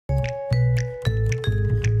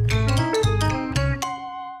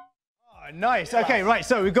Nice. Okay, right.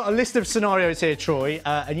 So we've got a list of scenarios here, Troy,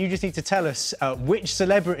 and you just need to tell us which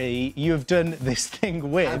celebrity you have done this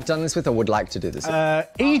thing with. I've done this with or would like to do this.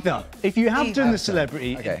 Either. If you have done the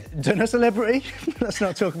celebrity, done a celebrity, let's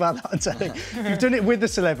not talk about that until if you've done it with the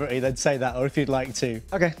celebrity, then say that, or if you'd like to.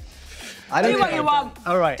 Okay. Do what you want.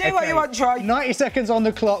 All right. Do what you want, Troy. 90 seconds on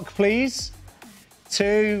the clock, please.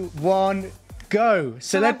 2, 1, go.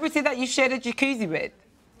 Celebrity that you shared a jacuzzi with.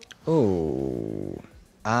 Ooh.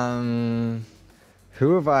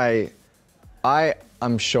 Who have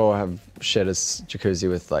I'm sure have shared a jacuzzi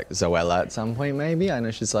with like Zoella at some point, maybe. I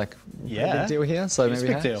know she's like a big deal here, so she's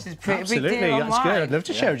maybe a big deal. She's pretty Absolutely, big deal that's online. good. I'd love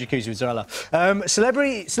to share a jacuzzi with Zoella.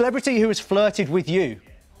 Celebrity who has flirted with you.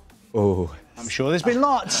 Oh. I'm sure there's been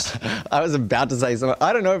lots. I was about to say something.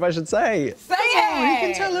 I don't know if I should say. Say it! You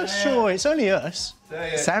can tell us, Troy. It's only us.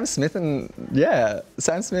 Sam Smith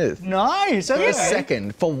Sam Smith. Nice.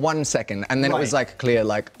 Okay. For 1 second, and then it was like clear,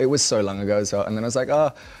 like it was so long ago. So, and then I was like,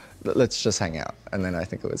 oh, let's just hang out, and then I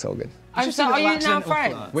think it was all good. So are you now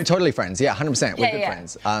friends? We're totally friends. Yeah, 100%. We're good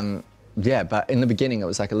friends. Yeah, but in the beginning, it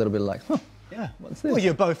was like a little bit like, huh. Yeah. What's this? Well,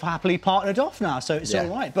 you're both happily partnered off now, so it's all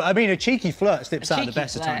right. But I mean, a cheeky flirt slips out at the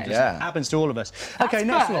best of times. Yeah. It happens to all of us. That's okay,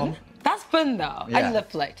 next fun. one. That's fun, though. Yeah. I love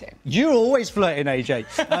flirting. You're always flirting,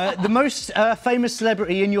 AJ. The most famous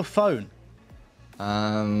celebrity in your phone?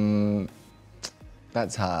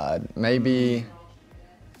 That's hard. Maybe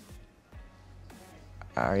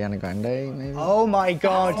Ariana Grande, maybe? Oh, my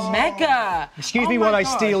God. Mega. Excuse me while I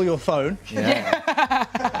steal your phone.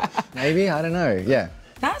 Yeah. Maybe, I don't know, yeah.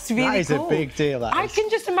 That's really cool. That is a big deal, that I is. can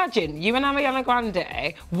just imagine you and Ariana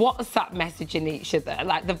Grande WhatsApp messaging each other,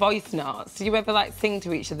 like the voice notes. Do you ever like sing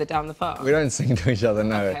to each other down the phone? We don't sing to each other,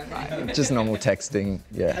 no. Okay, right. Just normal texting,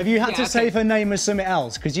 yeah. Have you had to save her name as something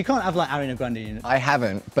else? Because you can't have like Ariana Grande in it. I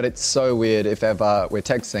haven't, but it's so weird if ever we're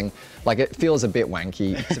texting. Like, it feels a bit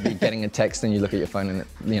wanky to be getting a text and you look at your phone and,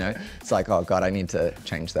 you know, it's like, oh, God, I need to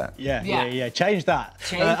change that. Yeah. Change that.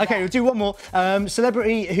 Change okay, we'll do one more.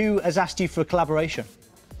 Celebrity who has asked you for a collaboration?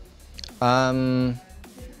 That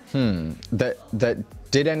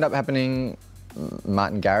did end up happening,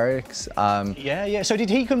 Martin Garrix. Yeah. So did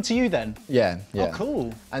he come to you then? Yeah. Oh,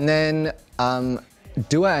 cool. And then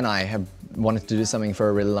Dua and I have wanted to do something for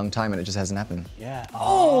a really long time and it just hasn't happened. Yeah.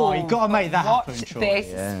 Oh, you got to make that happen, Watch Troy.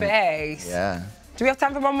 this space. Yeah. Do we have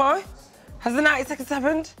time for one more? Has the 90 seconds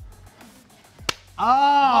happened? Oh,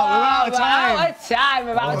 we're out of time. We're out of time.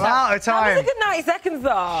 We're out of time. That was a good 90 seconds,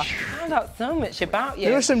 though. I found out so much about you.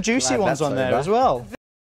 There were some juicy ones on there as well.